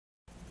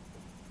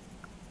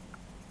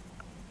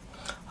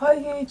Hi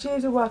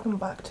YouTubers and welcome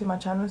back to my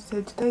channel.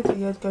 So today's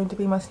video is going to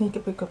be my sneaker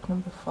pickup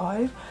number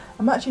 5.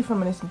 I'm actually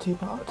filming this in 2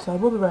 parts, so I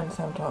will be wearing the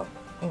same top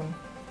in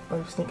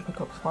both sneaker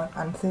pickups 5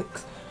 and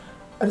 6.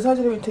 I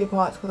decided to do it in 2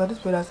 parts because I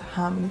just realised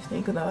how many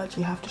sneakers I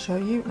actually have to show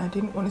you, and I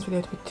didn't want this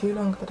video to be too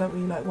long because I don't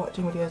really like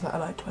watching videos that are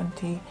like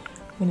 20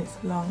 minutes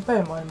long.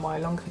 Bear in mind my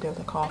longest video is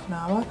like half an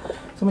hour, so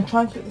I'm going to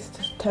try and keep this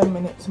to 10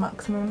 minutes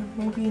maximum,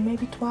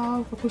 maybe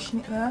 12, we're pushing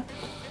it there.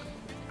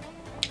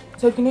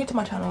 So if you're new to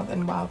my channel,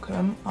 then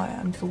welcome. I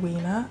am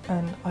Zawena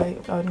and I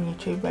upload on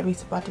YouTube very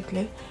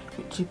sporadically,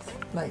 which is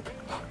like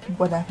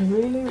whenever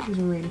really, which is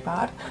really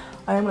bad.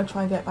 I am going to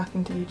try and get back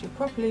into YouTube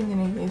properly in the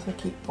new year, so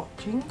keep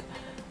watching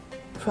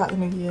throughout the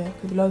new year.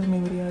 There'll be loads of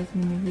new videos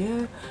in the new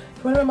year. If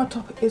you wonder where my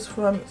top is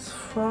from, it's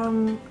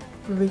from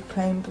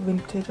Reclaimed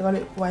Vintage. I got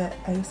it via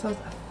ASOS.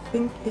 I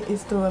think it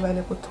is still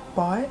available to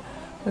buy.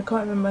 I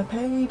can't remember, I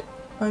paid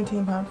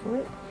 £19 for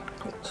it,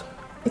 which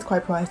is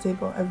quite pricey,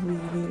 but I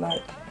really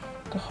like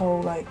the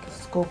whole like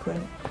skull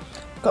print.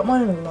 Got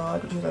mine in a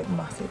large, which is like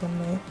massive on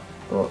me,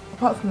 but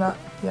apart from that,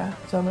 yeah.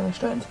 So I'm going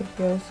straight into the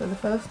video. So the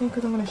first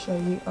sneakers I'm going to show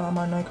you are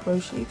my Nike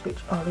Roshis, which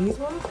are these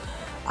ones.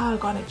 I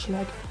got an itchy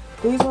leg.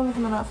 These ones are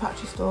from the Nike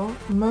factory store.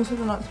 Most of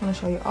the Nikes I'm going to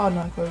show you are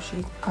Nike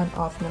Roshis and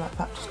are from the Nike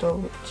factory store,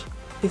 which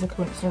is a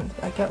coincidence.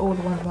 I get all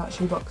the ones about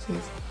shoe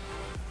boxes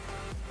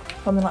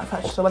from the Nike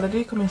factory store. Well, they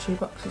do come in shoe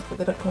boxes, but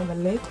they don't come with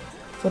a lid,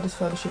 so I just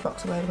throw the shoe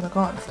box away because I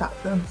can't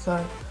stack them, so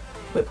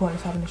a bit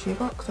pointless having a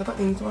shoebox. So I got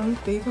these ones.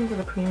 These ones are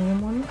the premium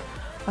ones.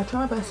 I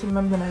try my best to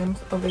remember the names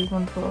of these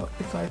ones, but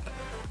it's like,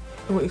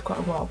 oh, it's quite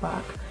a while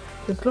back.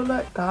 Just look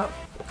like that.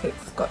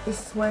 It's got this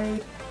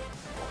suede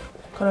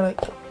kind of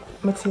like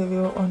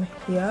material on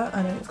here,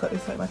 and then it's got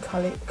this like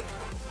metallic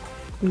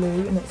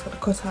blue, and it's got the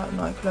cutout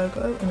Nike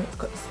logo, and it's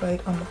got the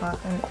suede on the back,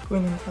 and it's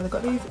green inside. I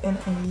got these in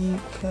a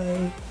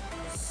UK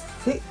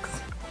 6.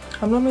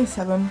 I'm normally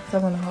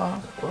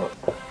 7.5,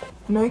 but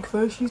Nike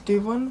Roshis do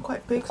run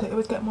quite big, so I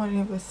always get mine in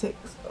either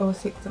 6 or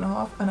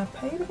 6.5, and I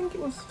paid, I think it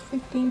was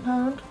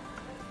 £15.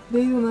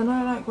 These ones are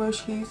not Nike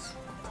Roshis,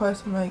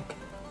 priced from like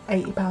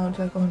 £80,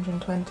 like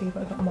 120,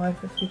 but I got mine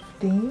for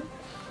 15.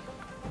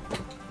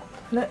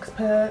 Next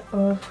pair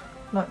of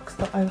Nikes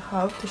that I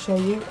have to show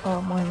you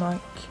are my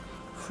Nike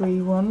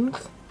free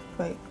ones.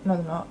 Wait, no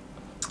they're not,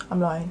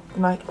 I'm lying, the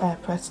Nike Air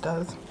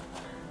Prestos.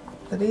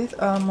 So these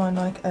are my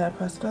Nike Air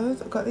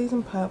Prestos. I got these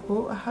in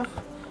purple. I have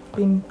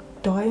been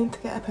dying to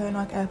get a pair of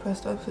Nike Air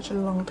Prestos for such a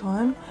long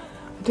time.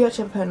 I do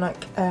actually have a pair of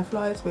Nike Air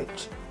Flies,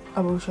 which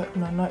I will show you.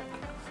 No, Nike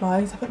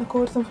Flies, I think they're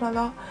called, something like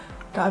that.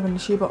 That I have in the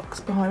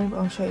shoebox behind me, but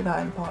I'll show you that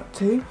in part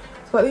 2.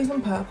 So I got these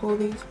in purple.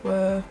 These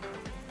were,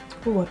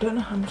 oh, I don't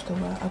know how much they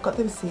were. I got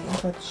the receipt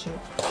inside the shoe.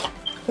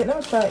 I think they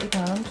were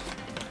 £30.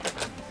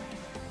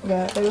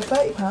 Yeah, they were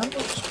 £30,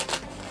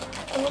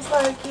 which I was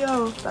like,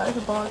 yo, that is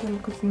a bargain,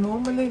 because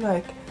normally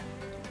like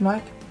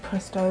Nike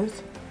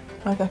Prestos,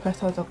 Nike Air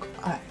Prestos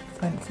are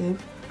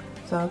expensive.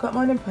 So I got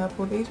mine in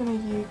purple. These are in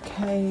a UK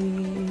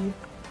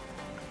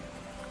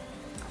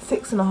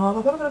 6.5.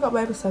 I probably could have got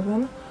away with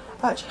 7.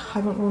 I actually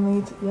haven't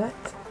worn these yet,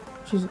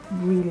 which is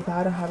really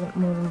bad. I haven't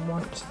worn them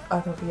once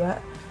as of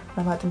yet.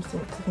 I've had them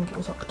since I think it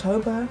was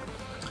October.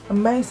 I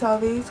may sell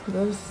these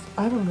because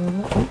I haven't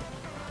worn them.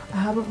 I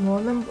haven't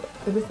worn them, but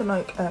there is the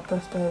Nike Air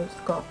Presto. It's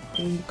got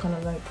the kind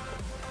of like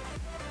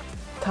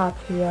tab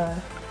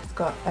here. It's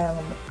got air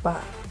on the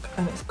back,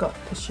 and it's got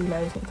the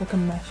shoelace. It's like a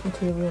mesh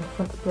material in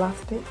front of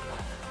plastic.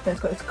 Then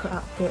it's got this cut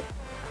out bit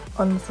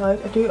on the side.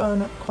 I do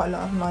own quite a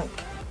lot of Nike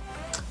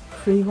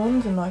free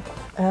ones and Nike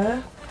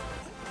Air,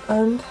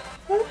 and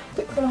yeah,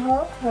 6.5.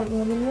 I haven't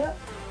worn them yet.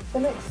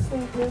 The next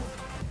sneakers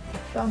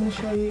that I'm going to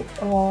show you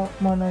are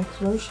my Nike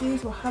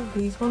Roshis. I have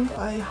these ones.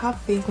 I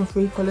have these in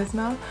 3 colours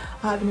now.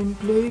 I have them in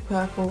blue,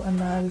 purple, and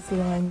now the sea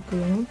lime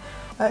green.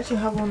 I actually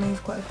have worn these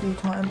quite a few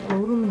times. I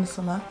wore them in the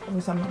summer.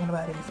 Obviously I'm not going to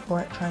wear these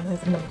bright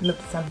trainers in the middle of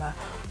December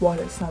while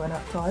it's snowing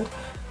outside,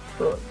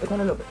 but they're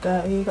going to look a bit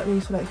dirty. I got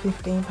these for like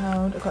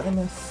 £15. I got them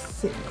in a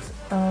 6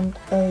 and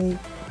a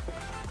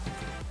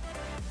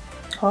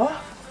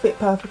half. Fit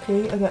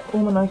perfectly. I get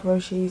all my Nike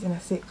Roshis in a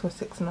 6 or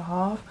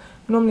 6.5.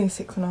 Normally a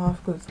 6.5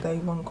 because they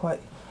run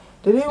quite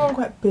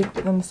big,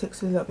 but then the 6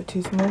 is a little bit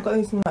too small. I got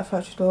these in that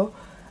factory store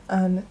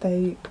and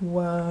they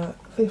were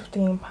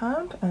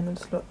 £15, and they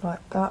just look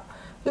like that.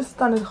 Just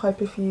standard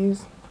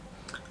Hyperfuse,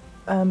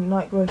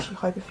 Nike Roshi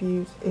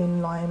Hyperfuse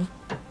in lime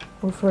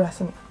or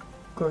fluorescent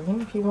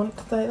green, if you want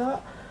to say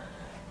that.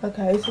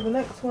 Okay, so the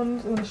next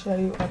ones I'm going to show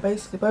you are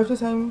basically both the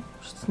same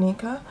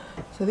sneaker.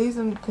 So these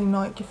are the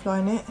Nike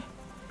Flyknit,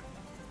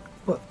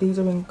 but these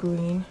are in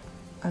green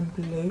and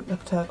blue,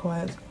 like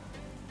turquoise.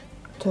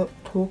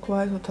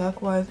 Turquoise or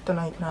turquoise, don't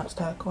know how you pronounce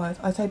turquoise.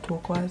 I say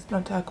turquoise,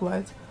 not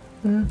turquoise.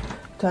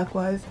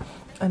 Turquoise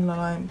and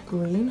lime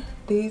green.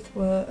 These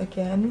were,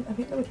 again, I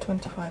think they were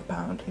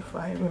 £25 if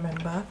I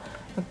remember.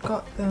 I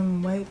got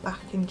them way back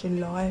in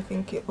July, I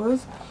think it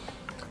was,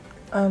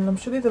 and I'm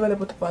sure these are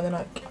available to buy on the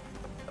Nike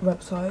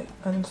website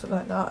and stuff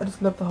like that. I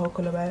just love the whole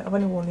colourway. I've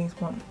only worn these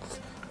once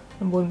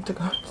and wanted to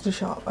go to the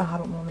shop. I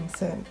haven't worn them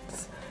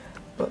since,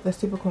 but they're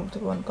super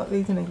comfortable. I got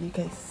these in a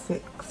UK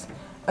 6.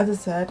 as I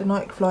said, the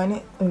Nike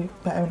Flyknit are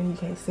better in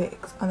the UK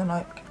 6, and the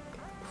Nike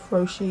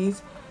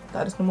Froshies,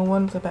 that is number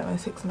 1, so better in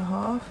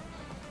 6.5.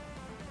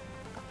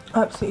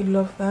 I absolutely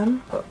love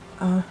them, but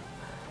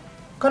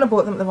kind of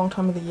bought them at the wrong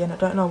time of the year, and I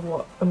don't know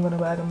what I'm going to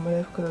wear them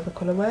with because of the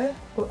colourway.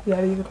 But yeah,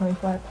 these are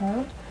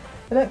 £25.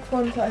 The next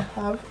ones I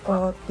have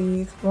are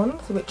these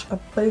ones, which are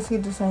basically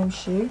the same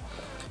shoe,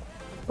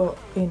 but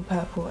in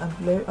purple and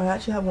blue. I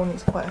actually have one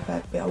that's quite a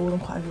fair bit. I wore them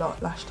quite a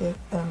lot last year.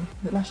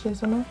 Last year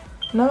summer?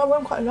 No, I wore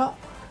them quite a lot.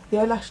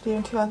 Yeah, last year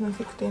in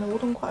 2016. I wore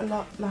them quite a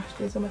lot last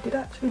year summer. Did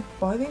I actually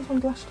buy these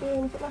ones last year?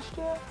 Was it last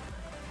year?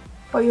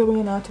 What year are we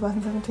in now?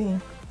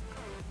 2017?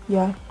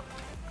 Yeah,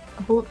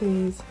 I bought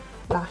these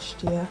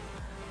last year.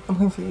 I'm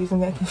confused,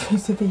 I'm getting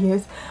confused with the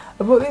years.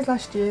 I bought these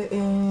last year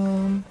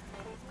in,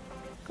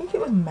 I think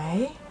it was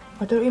May.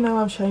 I don't really know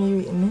why I'm showing you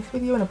in this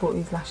video, and I bought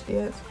these last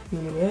year. It's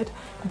really weird.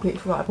 Completely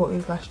forgot I bought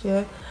these last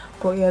year.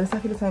 But yeah, it's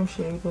exactly the same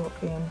shoe, but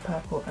in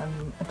purple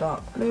and a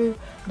dark blue.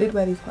 I did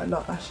wear these quite a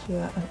lot last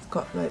year, and it's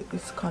got like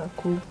this kind of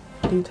cool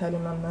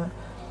detailing on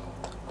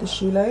the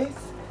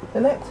shoelace.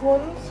 The next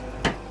ones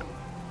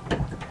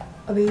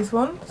are these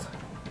ones,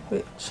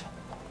 which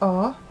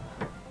are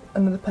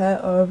another pair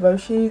of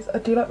Roshis. I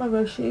do like my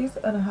Roshis,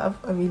 and I have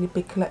a really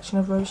big collection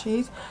of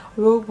Roshis.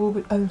 I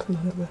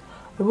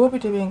will be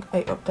doing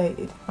a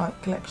updated Nike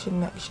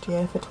collection next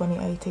year for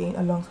 2018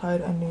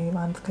 alongside a new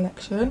man's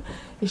collection.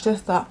 It's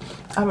just that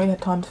I haven't really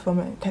had time to film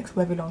it. It takes a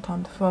very long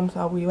time to film, so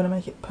I really want to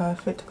make it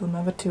perfect because my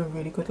other two were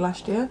really good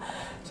last year.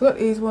 So I got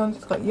these ones.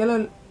 It's got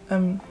yellow,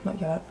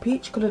 not yellow,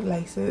 peach coloured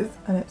laces,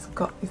 and it's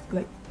got this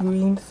like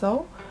green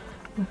sole,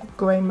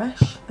 grey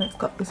mesh, and it's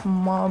got this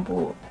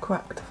marble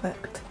cracked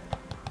effect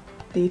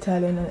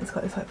detailing, and it's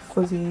got this like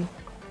fuzzy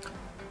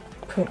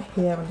print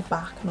here on the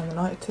back and on the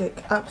Nike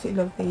tick.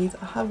 Absolutely love these.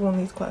 I have worn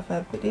these quite a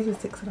fair bit. These are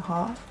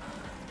 6.5,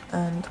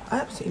 and I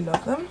absolutely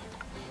love them.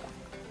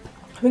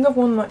 I think I've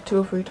worn them like 2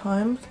 or 3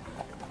 times,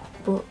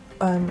 but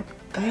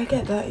they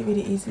get dirty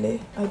really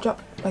easily. I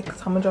dropped like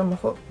sandwich on my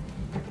foot,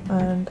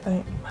 and I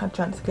ain't had a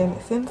chance to clean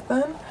it since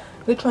then.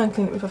 I did try and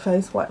clean it with a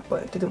face wipe,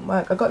 but it didn't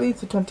work. I got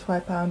these for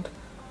 £25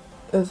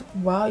 as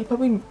well.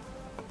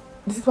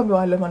 This is probably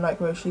why I love my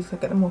Nike Roshis, because I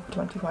get them all for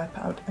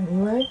 £25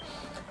 anyway.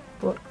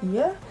 But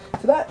yeah,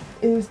 so that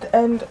is the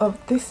end of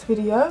this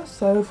video.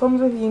 So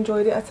thumbs up if you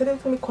enjoyed it. I said it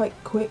was going to be quite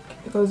quick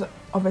because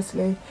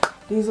obviously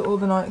these are all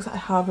the Nikes that I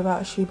have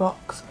without a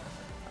shoebox,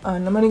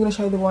 and I'm only going to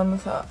show you the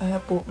ones that I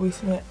have bought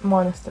recently,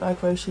 minus the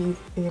Nike Roshis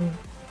in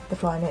the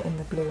Flyknit in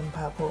the blue and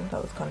purple.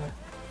 That was kind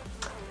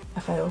of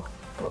a fail.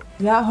 But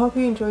yeah, I hope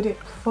you enjoyed it.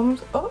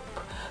 Thumbs up.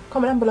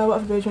 Comment down below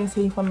what videos you want to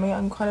see from me.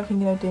 I'm kind of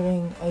thinking of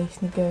doing a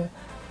sneaker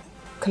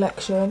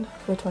collection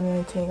for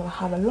 2018. I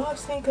have a lot of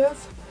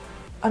sneakers,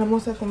 and I'm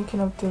also thinking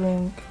of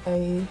doing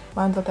a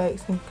Vans update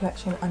sneaker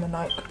collection and a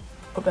Nike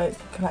update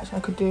sneaker collection. I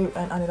could do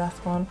an Adidas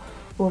one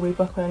or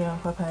Reebok, only on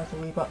 4 pairs of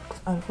Reeboks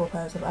and 4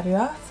 pairs of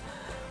Adidas.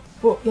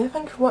 But yeah,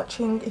 thank you for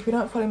watching. If you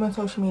don't follow me on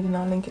social media,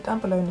 I'll link it down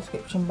below in the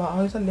description bar.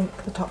 I'll also link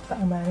the tops that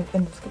I'm wearing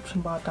in the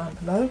description bar down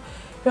below.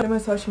 If you don't follow me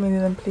on social media,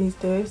 then please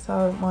do.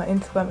 So my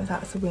Instagram is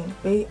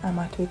 @SawenaB and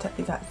my Twitter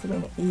is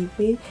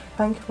 @SawenaEB.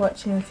 Thank you for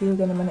watching, and see you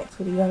again in my next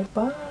video.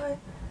 Bye.